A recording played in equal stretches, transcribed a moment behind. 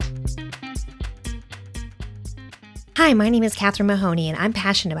Hi, my name is Catherine Mahoney, and I'm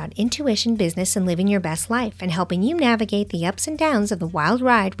passionate about intuition, business, and living your best life, and helping you navigate the ups and downs of the wild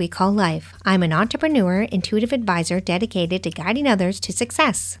ride we call life. I'm an entrepreneur, intuitive advisor dedicated to guiding others to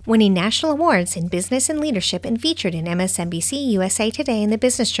success, winning national awards in business and leadership, and featured in MSNBC, USA Today, and the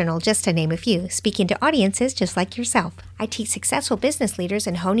Business Journal, just to name a few, speaking to audiences just like yourself. I teach successful business leaders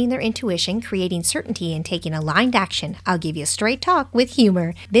in honing their intuition, creating certainty, and taking aligned action. I'll give you straight talk with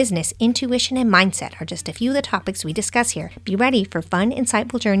humor. Business, intuition, and mindset are just a few of the topics we discuss here. Be ready for a fun,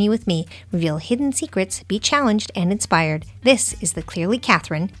 insightful journey with me. Reveal hidden secrets, be challenged and inspired. This is the Clearly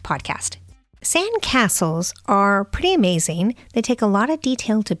Catherine podcast. Sand castles are pretty amazing. They take a lot of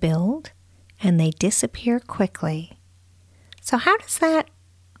detail to build, and they disappear quickly. So how does that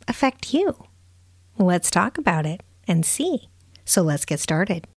affect you? Let's talk about it and see. So let's get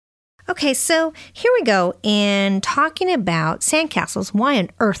started. Okay, so here we go in talking about sandcastles. Why on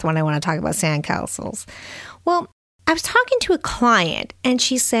earth would I want to talk about sandcastles? Well, I was talking to a client and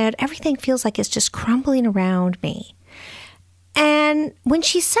she said, everything feels like it's just crumbling around me. And when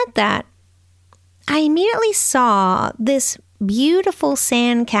she said that, I immediately saw this beautiful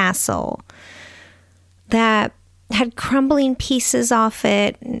sandcastle that had crumbling pieces off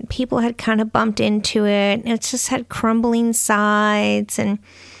it, and people had kind of bumped into it, and it just had crumbling sides. And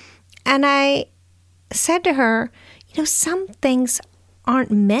I said to her, some things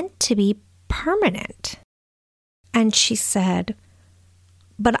aren't meant to be permanent. And she said,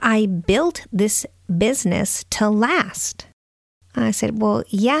 but I built this business to last. And I said, well,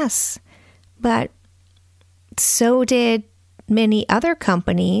 yes, but so did many other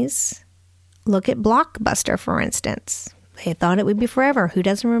companies. Look at Blockbuster, for instance. They thought it would be forever. Who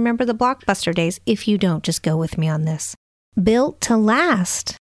doesn't remember the Blockbuster days? If you don't, just go with me on this. Built to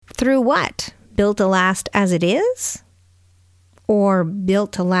last. Through what? Built to last as it is? Or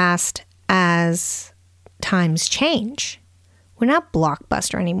built to last as times change? We're not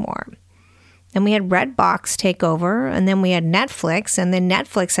Blockbuster anymore. And we had Redbox take over, and then we had Netflix, and then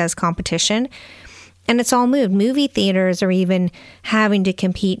Netflix has competition. And it's all moved. Movie theaters are even having to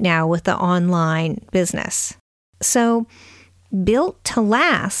compete now with the online business. So, built to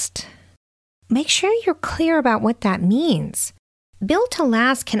last, make sure you're clear about what that means. Built to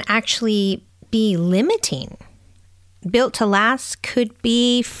last can actually be limiting. Built to last could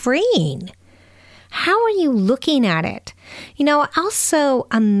be freeing. How are you looking at it? Also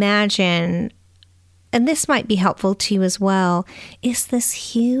imagine, and this might be helpful to you as well, is this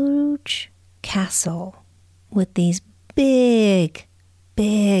huge castle with these big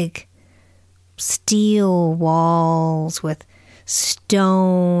steel walls with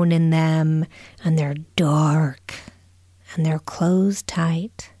stone in them, and they're dark and they're closed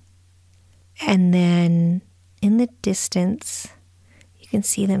tight. And then in the distance, you can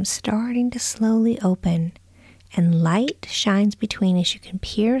see them starting to slowly open, and light shines between as you can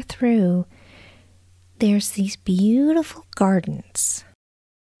peer through. There's these beautiful gardens.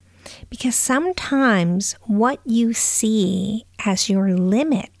 Because sometimes what you see as your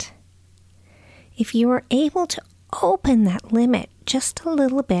limit, if you are able to open that limit just a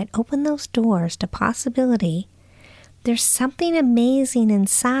little bit, open those doors to possibility, there's something amazing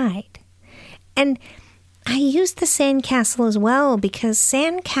inside. And I use the sandcastle as well because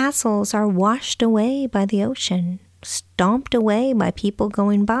sandcastles are washed away by the ocean, stomped away by people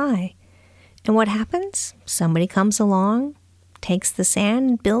going by. And what happens? Somebody comes along, takes the sand,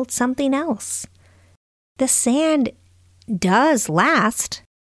 and builds something else. The sand does last.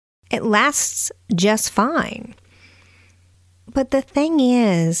 It lasts just fine. But the thing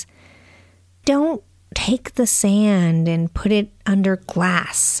is, don't take the sand and put it under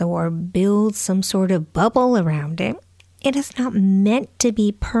glass or build some sort of bubble around it. It is not meant to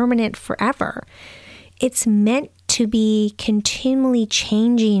be permanent forever. It's meant to be continually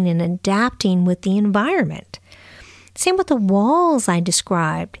changing and adapting with the environment. Same with the walls I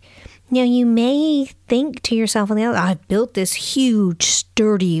described. You may think to yourself on the other, I've built this huge,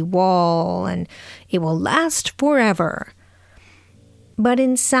 sturdy wall and it will last forever. But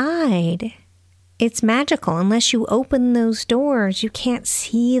inside, it's magical. Unless you open those doors, you can't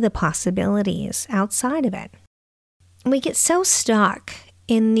see the possibilities outside of it. We get so stuck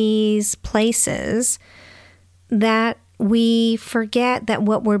in these places that we forget that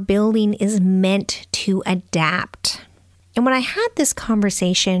what we're building is meant to adapt. And when I had this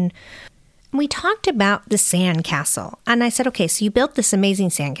conversation, we talked about the sandcastle. And I said, okay, so you built this amazing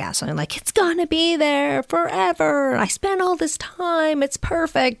sandcastle. And it's going to be there forever. I spent all this time. It's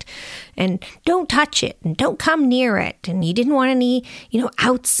perfect. And don't touch it. And don't come near it. And you didn't want any,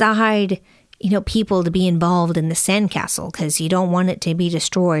 outside people to be involved in the sandcastle because you don't want it to be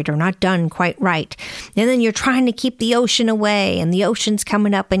destroyed or not done quite right. And then you're trying to keep the ocean away and the ocean's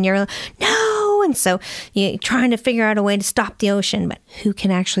coming up and you're like, no. And so you're trying to figure out a way to stop the ocean. But who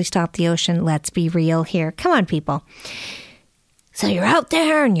can actually stop the ocean? Let's be real here. Come on, people. So you're out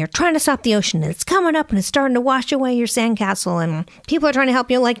there and you're trying to stop the ocean and it's coming up and it's starting to wash away your sandcastle and people are trying to help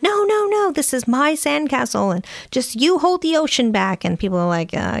you like, no, this is my sandcastle and just you hold the ocean back. And people are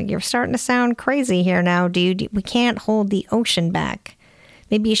like, you're starting to sound crazy here now, dude. We can't hold the ocean back.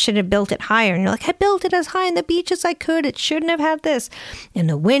 Maybe you should have built it higher. And you're like, I built it as high on the beach as I could. It shouldn't have had this. And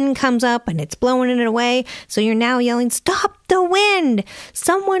the wind comes up and it's blowing it away. So you're now yelling, stop the wind.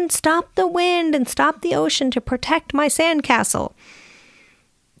 Someone stop the wind and stop the ocean to protect my sandcastle.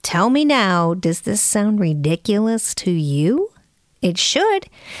 Tell me now, does this sound ridiculous to you? It should,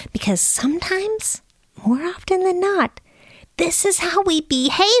 because sometimes, more often than not, this is how we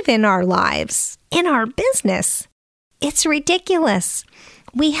behave in our lives, in our business. It's ridiculous.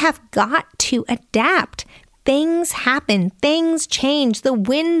 We have got to adapt. Things happen. Things change. The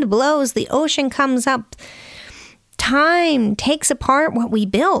wind blows. The ocean comes up. Time takes apart what we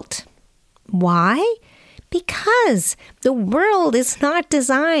built. Why? Because the world is not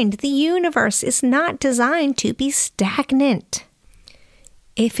designed, the universe is not designed to be stagnant.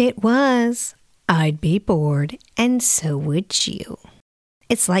 If it was, I'd be bored, and so would you.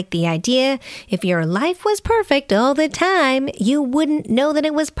 It's like the idea, if your life was perfect all the time, you wouldn't know that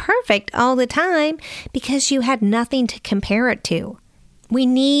it was perfect all the time because you had nothing to compare it to. We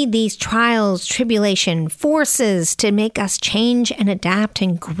need these trials, tribulation, forces to make us change and adapt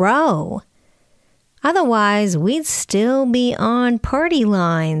and grow. Otherwise, we'd still be on party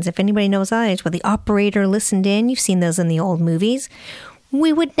lines. If anybody knows that age, where the operator listened in, you've seen those in the old movies.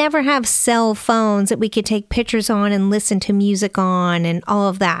 We would never have cell phones that we could take pictures on and listen to music on and all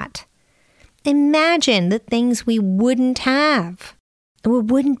of that. Imagine the things we wouldn't have, we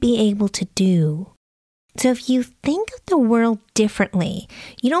wouldn't be able to do. So if you think of the world differently,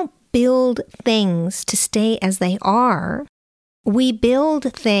 you don't build things to stay as they are. We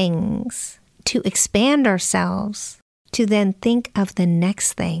build things to expand ourselves, to then think of the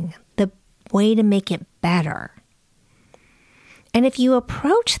next thing, the way to make it better. And if you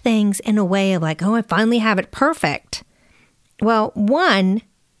approach things in a way of like, oh, I finally have it perfect. Well, one,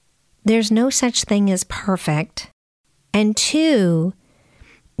 there's no such thing as perfect. And two,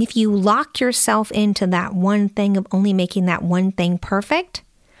 if you lock yourself into that one thing of only making that one thing perfect,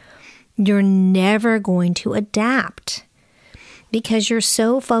 you're never going to adapt because you're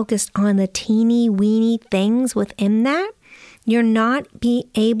so focused on the teeny weeny things within that, you're not being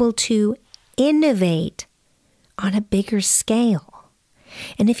able to innovate on a bigger scale.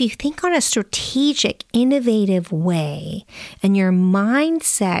 And if you think on a strategic, innovative way, and your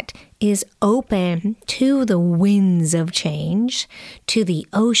mindset is open to the winds of change, to the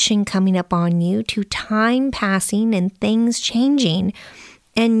ocean coming up on you, to time passing and things changing,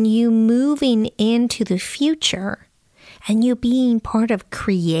 and you moving into the future, and you being part of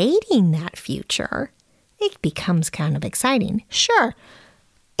creating that future, it becomes kind of exciting. Sure.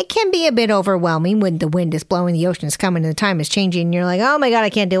 It can be a bit overwhelming when the wind is blowing, the ocean is coming, and the time is changing, and you're like, oh my God,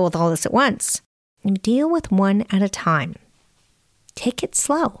 I can't deal with all this at once. You deal with one at a time. Take it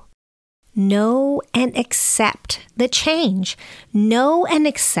slow. Know and accept the change. Know and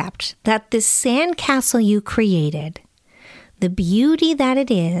accept that this sandcastle you created, the beauty that it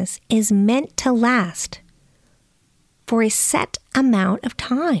is meant to last for a set amount of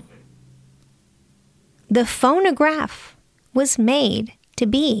time. The phonograph was made to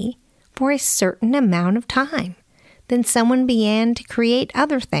be for a certain amount of time. Then someone began to create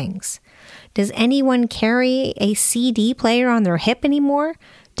other things. Does anyone carry a CD player on their hip anymore?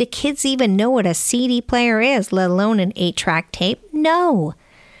 Do kids even know what a CD player is, let alone an 8-track tape? No.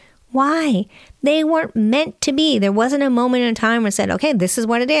 Why? They weren't meant to be. There wasn't a moment in time where it said, okay, this is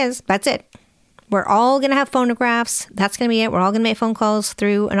what it is. That's it. We're all going to have phonographs. That's going to be it. We're all going to make phone calls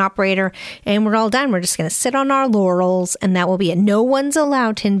through an operator, and we're all done. We're just going to sit on our laurels, and that will be it. No one's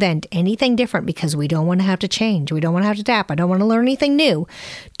allowed to invent anything different because we don't want to have to change. We don't want to have to adapt. I don't want to learn anything new.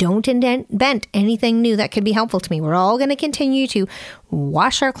 Don't invent anything new that could be helpful to me. We're all going to continue to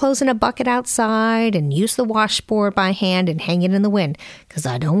wash our clothes in a bucket outside and use the washboard by hand and hang it in the wind because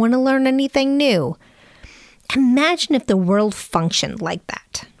I don't want to learn anything new. Imagine if the world functioned like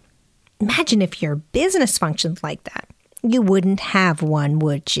that. Imagine if your business functioned like that. You wouldn't have one,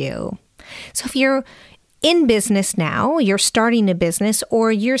 would you? So if you're in business now, you're starting a business,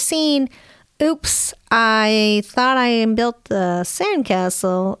 or you're seeing, oops, I thought I built the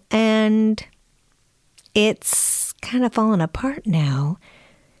sandcastle and it's kind of falling apart now.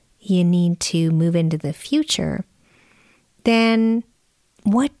 you need to move into the future, then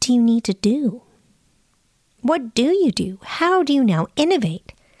what do you need to do? What do you do? How do you now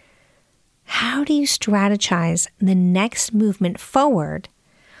innovate? How do you strategize the next movement forward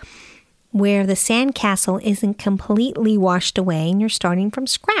where the sandcastle isn't completely washed away and you're starting from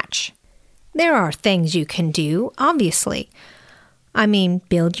scratch? There are things you can do, obviously. I mean,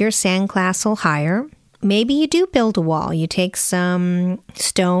 build your sandcastle higher. Maybe you do build a wall. You take some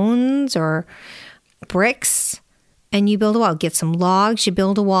stones or bricks and you build a wall. Get some logs, you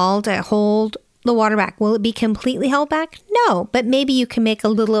build a wall to hold the water back. Will it be completely held back? No, but maybe you can make a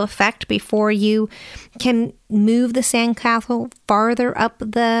little effect before you can move the sandcastle farther up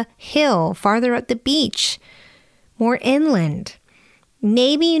the hill, farther up the beach, more inland.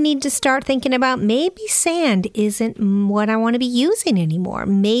 Maybe you need to start thinking about maybe sand isn't what I want to be using anymore.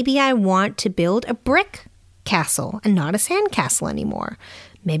 Maybe I want to build a brick castle and not a sand castle anymore.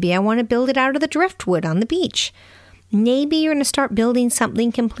 Maybe I want to build it out of the driftwood on the beach. Maybe you're going to start building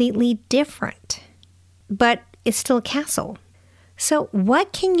something completely different, but it's still a castle. So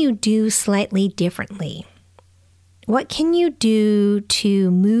what can you do slightly differently? What can you do to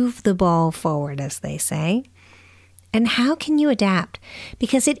move the ball forward, as they say? And how can you adapt?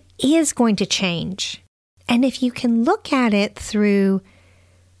 Because it is going to change. And if you can look at it through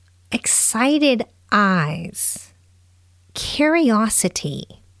excited eyes, curiosity,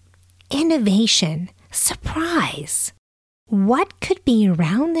 innovation, surprise, what could be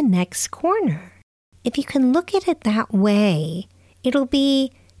around the next corner? If you can look at it that way, it'll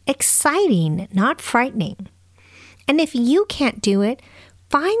be exciting, not frightening. And if you can't do it,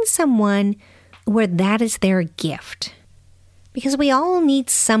 find someone where that is their gift. Because we all need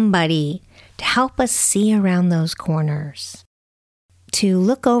somebody to help us see around those corners, to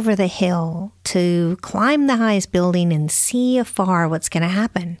look over the hill, to climb the highest building and see afar what's going to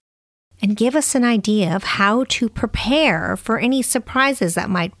happen, and give us an idea of how to prepare for any surprises that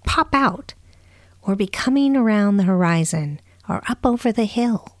might pop out or be coming around the horizon or up over the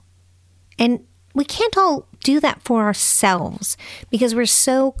hill. And we can't all do that for ourselves because we're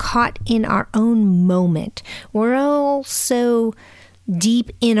so caught in our own moment. We're all so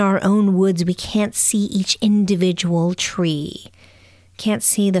deep in our own woods, we can't see each individual tree. Can't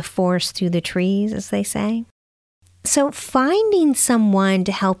see the forest through the trees, as they say. So finding someone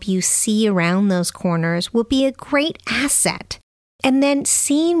to help you see around those corners will be a great asset. And then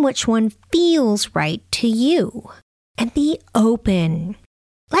seeing which one feels right to you. And be open.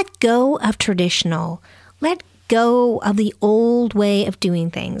 Let go of traditional. Let go of the old way of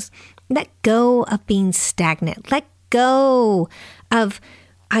doing things. Let go of being stagnant. Let go of,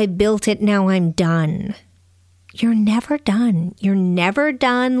 I built it, now I'm done. You're never done. You're never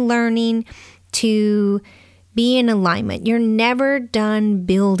done learning to be in alignment. You're never done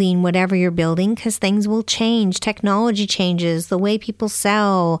building whatever you're building because things will change. Technology changes, the way people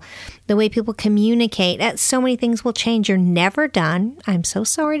sell, the way people communicate. So many things will change. You're never done. I'm so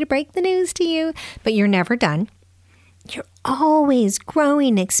sorry to break the news to you, but you're never done. You're always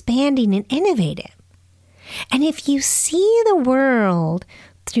growing, expanding, and innovative. And if you see the world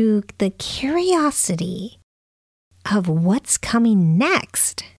through the curiosity of what's coming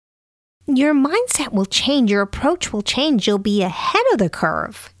next, your mindset will change. Your approach will change. You'll be ahead of the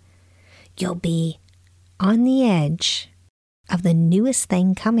curve. You'll be on the edge of the newest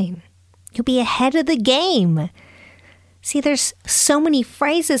thing coming. You'll be ahead of the game. See, there's so many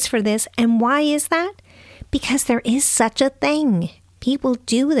phrases for this. And why is that? Because there is such a thing. People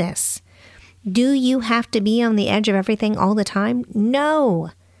do this. Do you have to be on the edge of everything all the time? No.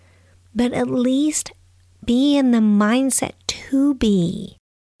 But at least be in the mindset to be.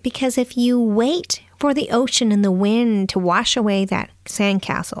 Because if you wait for the ocean and the wind to wash away that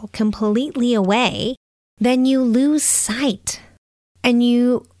sandcastle completely away, then you lose sight. And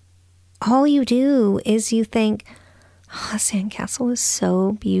all you do is you think, oh, the sandcastle is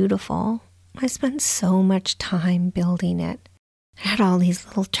so beautiful. I spent so much time building it. I had all these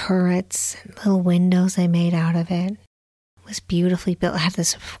little turrets and little windows I made out of it. It was beautifully built. It had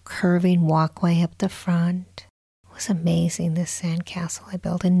this curving walkway up the front. It was amazing, this sandcastle I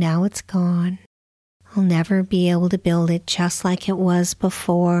built, and now it's gone. I'll never be able to build it just like it was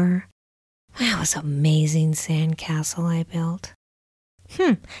before. That was an amazing sandcastle I built.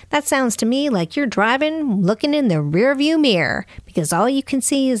 That sounds to me like you're driving, looking in the rearview mirror, because all you can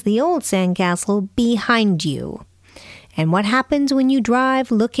see is the old sandcastle behind you. And what happens when you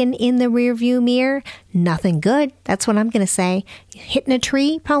drive looking in the rearview mirror? Nothing good. That's what I'm going to say. You're hitting a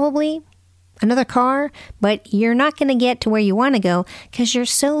tree, probably. Another car, but you're not going to get to where you want to go because you're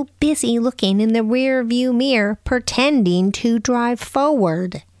so busy looking in the rear view mirror pretending to drive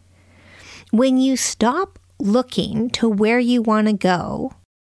forward. When you stop looking to where you want to go,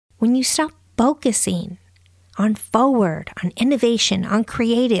 when you stop focusing on forward, on innovation, on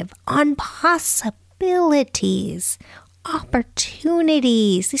creative, on possibilities,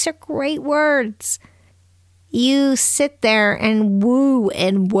 opportunities, these are great words. You sit there and woo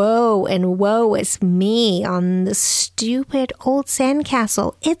and whoa and woe is me on the stupid old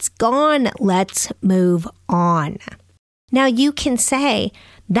sandcastle. It's gone. Let's move on. Now you can say,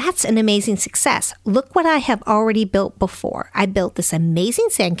 that's an amazing success. Look what I have already built before. I built this amazing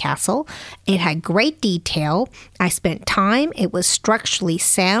sandcastle. It had great detail. I spent time. It was structurally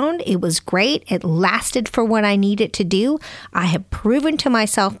sound. It was great. It lasted for what I needed to do. I have proven to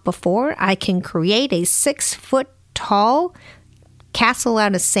myself before I can create a 6-foot tall castle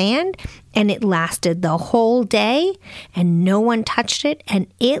out of sand, and it lasted the whole day and no one touched it and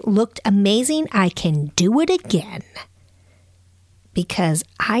it looked amazing. I can do it again. Because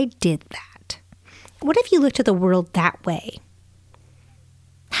I did that. What if you looked at the world that way?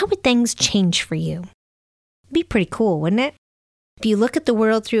 How would things change for you? It'd be pretty cool, wouldn't it? If you look at the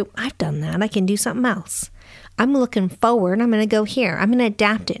world through, I've done that, I can do something else. I'm looking forward, I'm going to go here. I'm going to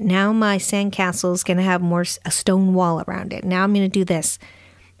adapt it. Now my sandcastle is going to have a stone wall around it. Now I'm going to do this.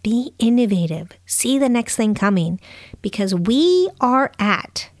 Be innovative. See the next thing coming. Because we are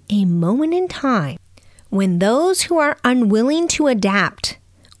at a moment in time when those who are unwilling to adapt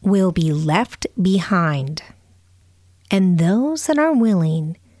will be left behind. And those that are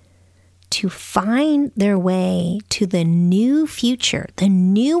willing to find their way to the new future, the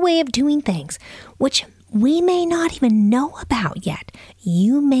new way of doing things, which we may not even know about yet.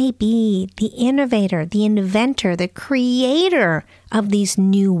 You may be the innovator, the inventor, the creator of these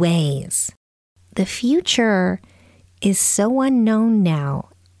new ways. The future is so unknown now,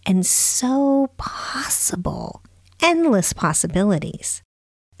 and so possible, endless possibilities,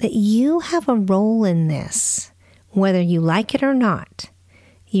 that you have a role in this, whether you like it or not.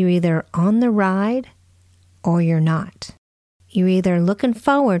 You're either on the ride or you're not. You're either looking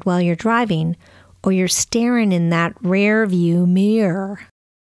forward while you're driving or you're staring in that rear view mirror.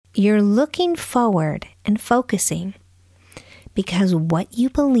 You're looking forward and focusing because what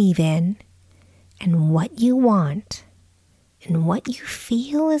you believe in and what you want and what you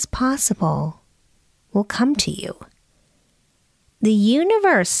feel is possible will come to you. The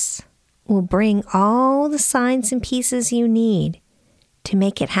universe will bring all the signs and pieces you need to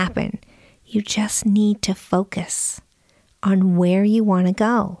make it happen. You just need to focus on where you want to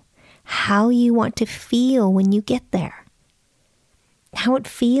go, how you want to feel when you get there, how it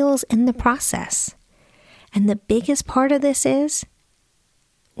feels in the process. And the biggest part of this is,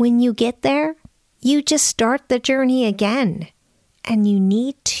 when you get there, you just start the journey again, and you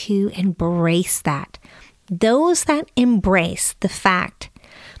need to embrace that. Those that embrace the fact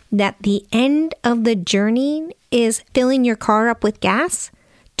that the end of the journey is filling your car up with gas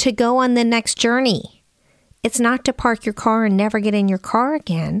to go on the next journey. It's not to park your car and never get in your car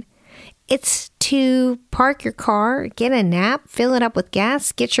again. It's to park your car, get a nap, fill it up with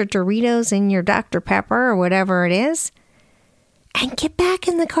gas, get your Doritos and your Dr. Pepper or whatever it is, and get back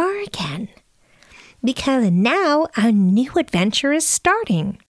in the car again. Because now a new adventure is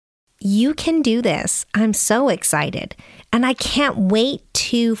starting. You can do this. I'm so excited. And I can't wait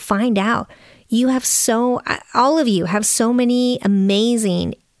to find out. All of you have so many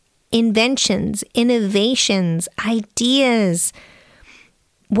amazing inventions, innovations, ideas,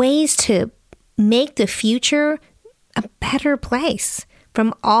 ways to make the future a better place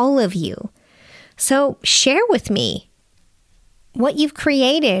from all of you. So share with me what you've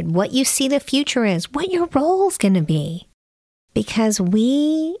created, what you see the future is, what your role's going to be. Because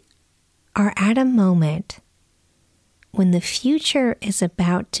we are at a moment when the future is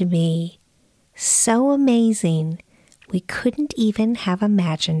about to be so amazing, we couldn't even have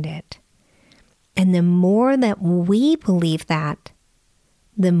imagined it. And the more that we believe that,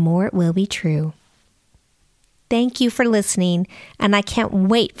 the more it will be true. Thank you for listening, and I can't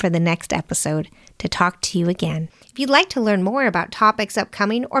wait for the next episode to talk to you again. If you'd like to learn more about topics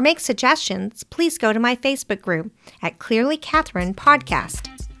upcoming or make suggestions, please go to my Facebook group at Clearly Catherine Podcast.